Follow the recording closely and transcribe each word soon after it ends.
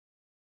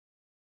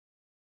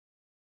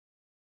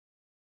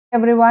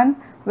Everyone,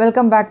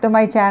 welcome back to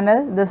my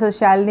channel. This is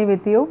Shalini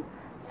with you.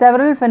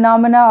 Several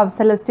phenomena of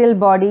celestial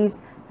bodies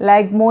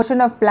like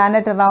motion of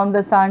planet around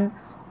the sun,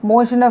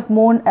 motion of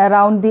moon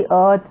around the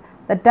earth,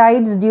 the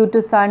tides due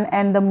to sun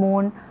and the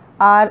moon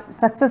are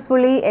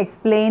successfully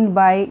explained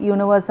by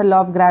universal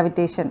law of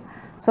gravitation.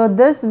 So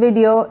this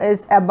video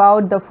is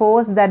about the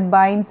force that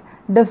binds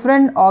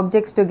different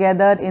objects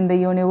together in the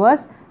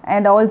universe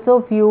and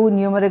also few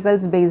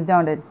numericals based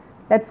on it.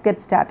 Let's get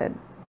started.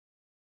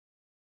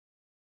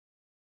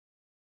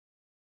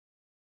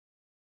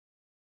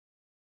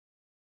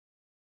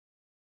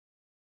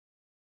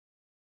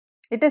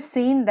 It is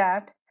seen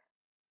that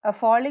a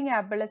falling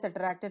apple is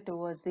attracted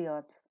towards the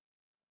earth.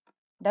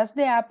 Does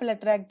the apple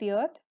attract the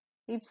earth?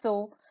 If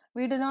so,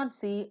 we do not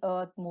see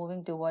earth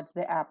moving towards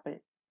the apple.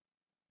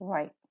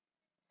 Why?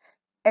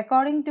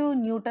 According to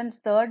Newton's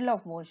third law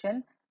of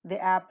motion, the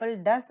apple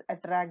does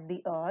attract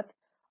the earth.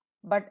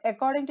 But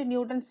according to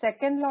Newton's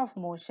second law of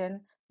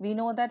motion, we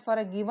know that for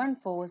a given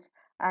force,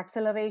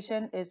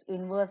 acceleration is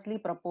inversely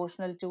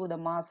proportional to the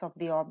mass of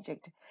the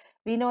object.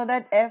 We know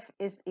that F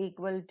is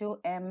equal to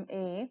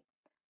ma.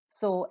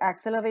 So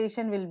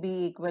acceleration will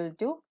be equal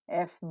to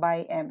F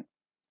by m.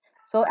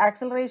 So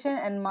acceleration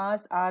and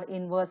mass are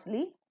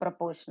inversely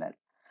proportional.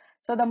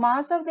 So the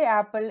mass of the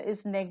apple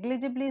is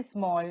negligibly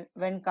small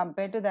when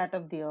compared to that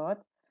of the earth.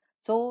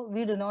 So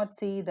we do not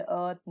see the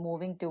earth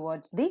moving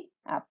towards the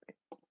apple.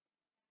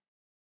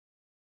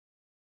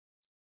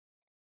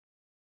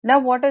 Now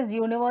what is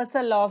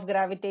universal law of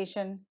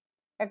gravitation?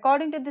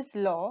 According to this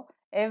law,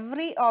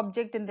 every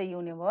object in the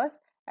universe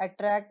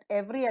attracts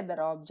every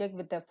other object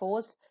with a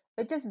force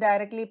which is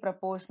directly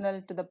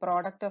proportional to the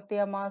product of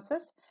their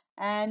masses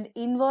and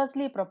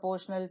inversely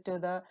proportional to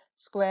the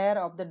square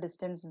of the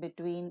distance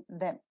between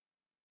them.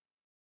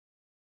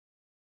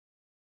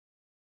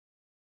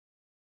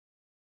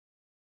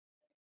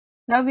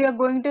 Now we are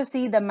going to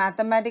see the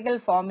mathematical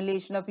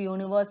formulation of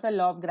universal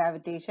law of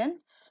gravitation.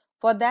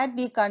 For that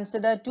we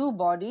consider two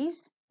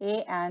bodies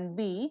A and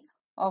B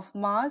of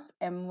mass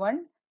m1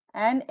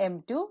 and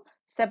m2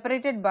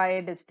 separated by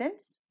a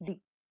distance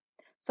d.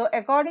 So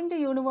according to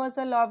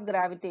universal law of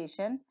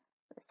gravitation,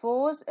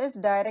 force is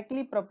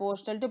directly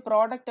proportional to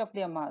product of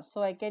their mass.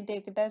 So I can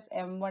take it as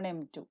m1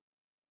 m2,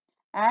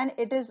 and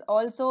it is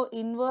also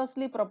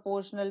inversely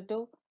proportional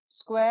to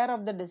square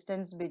of the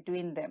distance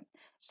between them.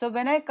 So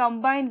when I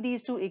combine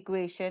these two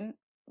equations,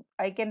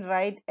 I can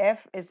write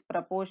F is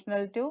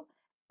proportional to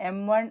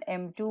m1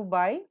 m2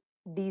 by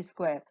d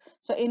square.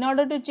 So in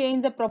order to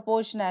change the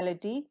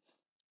proportionality,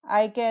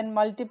 I can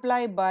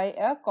multiply by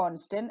a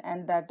constant,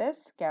 and that is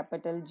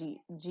capital G,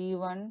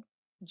 G1,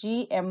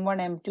 G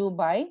m1 m2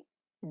 by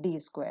d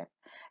square.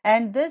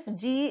 And this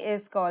G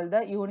is called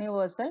the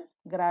universal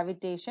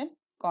gravitation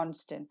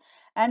constant.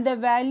 And the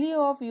value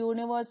of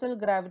universal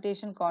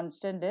gravitation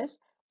constant is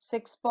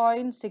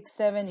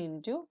 6.67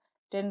 into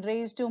 10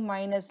 raised to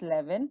minus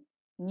 11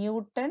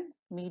 Newton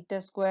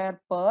meter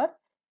square per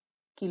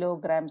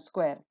kilogram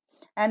square.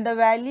 And the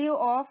value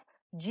of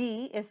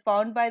G is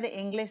found by the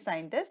English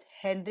scientist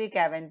Henry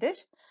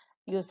Cavendish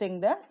using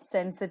the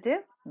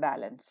sensitive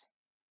balance.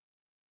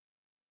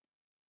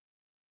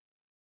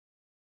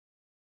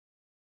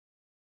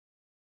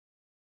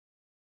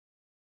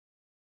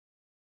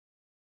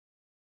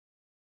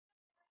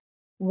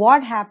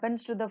 What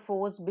happens to the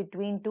force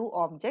between two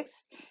objects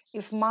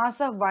if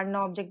mass of one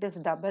object is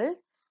double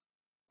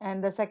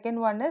and the second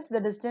one is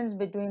the distance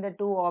between the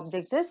two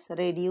objects is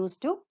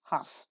reduced to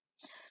half?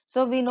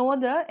 So we know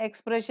the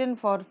expression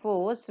for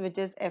force, which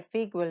is F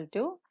equal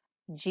to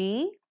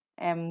G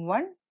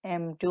m1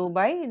 m2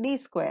 by d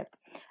square.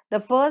 The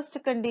first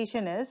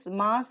condition is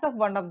mass of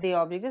one of the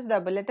objects is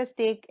double. Let us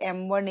take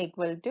m1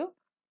 equal to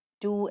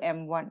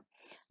 2m1.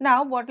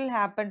 Now what will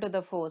happen to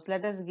the force?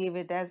 Let us give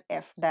it as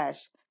F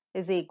dash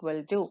is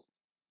equal to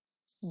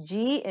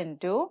G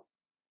into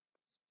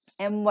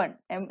m1.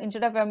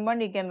 Instead of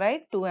m1 you can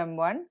write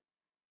 2m1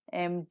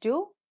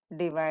 m2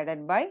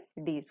 divided by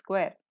d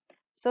square.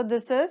 So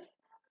this is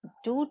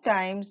 2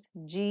 times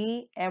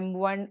G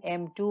m1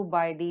 m2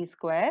 by d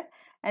square,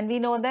 and we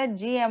know that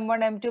G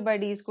m1 m2 by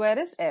d square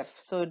is F.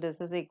 So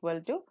this is equal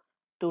to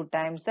 2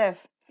 times F.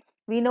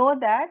 We know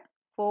that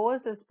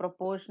force is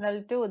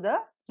proportional to the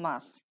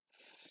mass.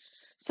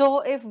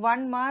 So if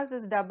one mass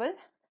is double,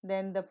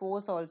 then the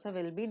force also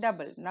will be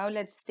double. Now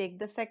let's take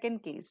the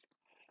second case.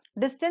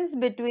 Distance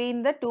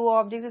between the two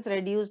objects is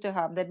reduced to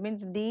half. That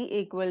means d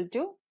equal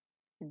to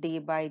d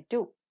by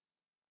 2.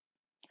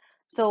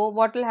 So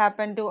what will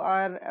happen to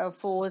our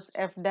force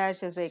F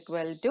dash is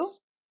equal to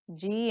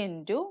G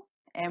into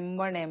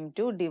m1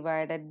 m2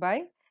 divided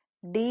by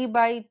d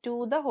by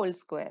 2 the whole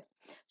square.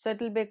 So it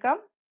will become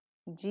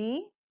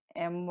G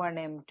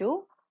m1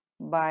 m2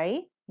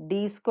 by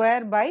d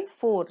square by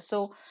 4.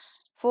 So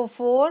for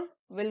 4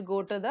 will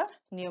go to the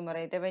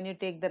numerator when you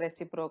take the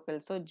reciprocal.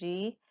 So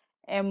G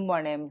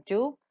m1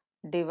 m2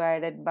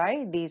 divided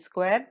by d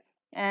square,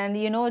 and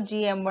you know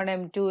G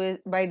m1 m2 is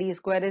by d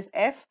square is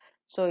F.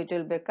 So it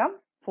will become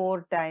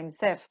 4 times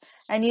F.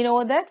 And you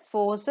know that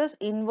force is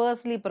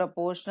inversely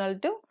proportional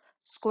to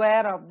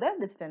square of the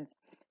distance.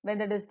 When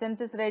the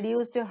distance is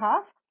reduced to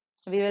half,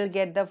 we will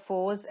get the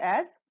force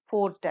as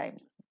 4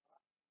 times.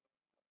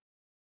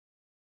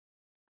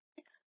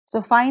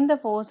 So find the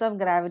force of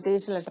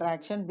gravitational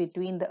attraction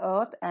between the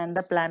Earth and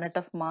the planet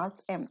of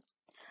mass m.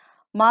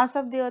 Mass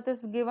of the Earth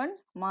is given,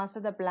 mass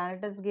of the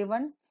planet is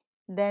given,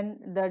 then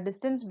the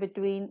distance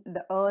between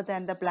the Earth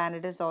and the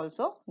planet is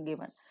also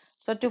given.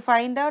 So to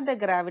find out the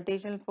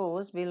gravitational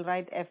force, we'll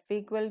write F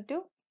equal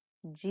to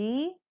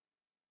G,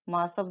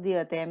 mass of the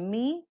Earth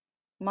me,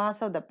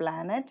 mass of the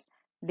planet,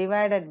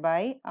 divided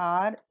by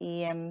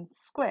REM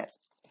square.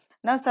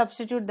 Now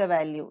substitute the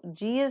value.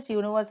 G is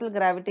universal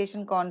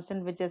gravitation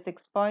constant, which is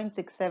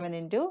 6.67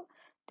 into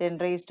 10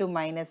 raised to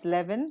minus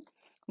 11.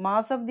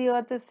 Mass of the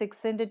Earth is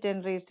 6 into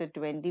 10 raised to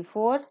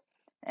 24,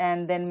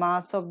 and then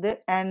mass of the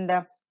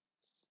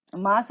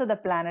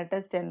planet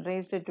is 10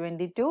 raised to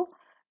 22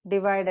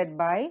 divided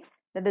by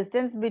the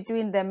distance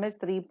between them is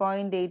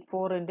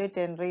 3.84 into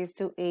 10 raised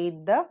to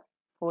 8 the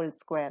whole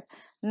square.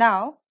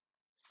 Now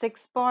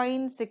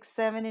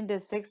 6.67 into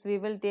 6, we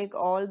will take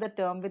all the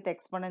term with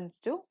exponents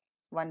to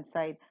one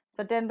side.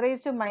 So 10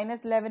 raised to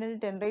minus 11 into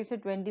 10 raised to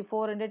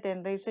 24 into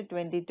 10 raised to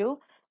 22.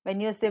 When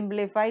you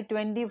simplify,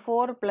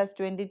 24 plus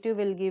 22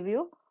 will give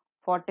you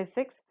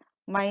 46,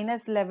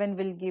 minus 11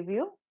 will give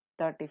you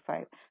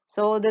 35.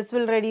 So this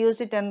will reduce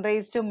to 10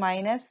 raised to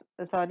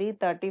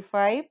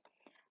 35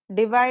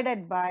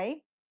 divided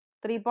by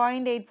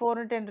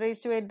 3.84 into 10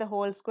 raised to 8 the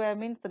whole square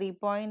means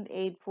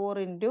 3.84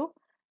 into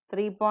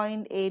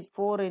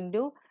 3.84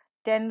 into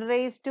 10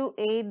 raised to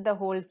 8 the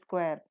whole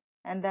square,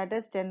 and that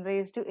is 10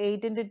 raised to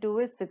 8 into 2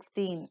 is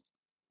 16,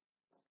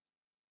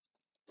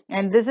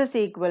 and this is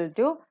equal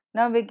to,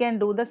 now we can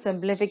do the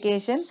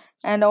simplification,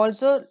 and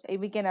also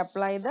we can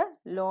apply the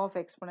law of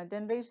exponent.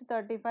 10 raised to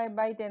 35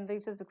 by 10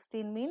 raised to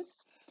 16 means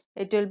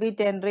it will be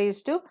 10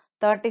 raised to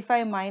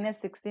 35 minus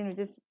 16, which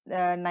is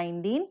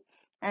 19,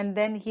 and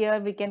then here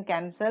we can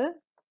cancel,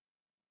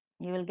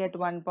 you will get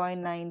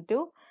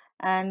 1.92,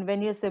 and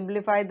when you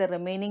simplify the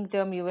remaining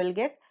term you will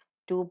get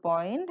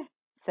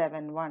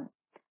 2.71,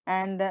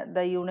 and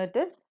the unit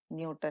is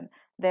Newton.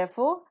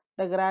 Therefore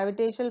the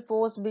gravitational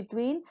force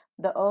between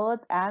the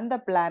Earth and the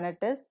planet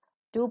is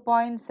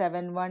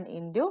 2.71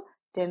 into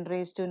 10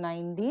 raised to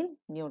 19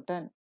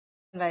 Newton.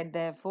 Right,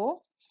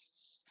 therefore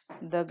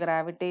the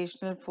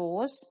gravitational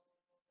force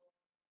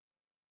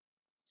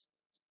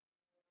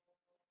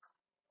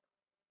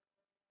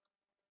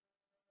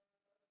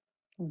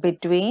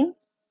between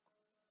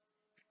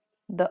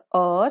the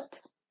Earth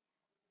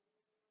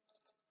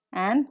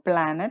and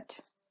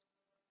planet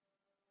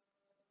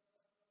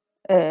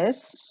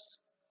is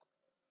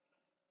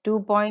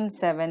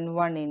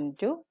 2.71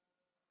 into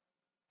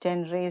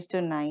 10 raised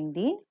to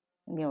 19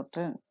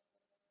 Newton.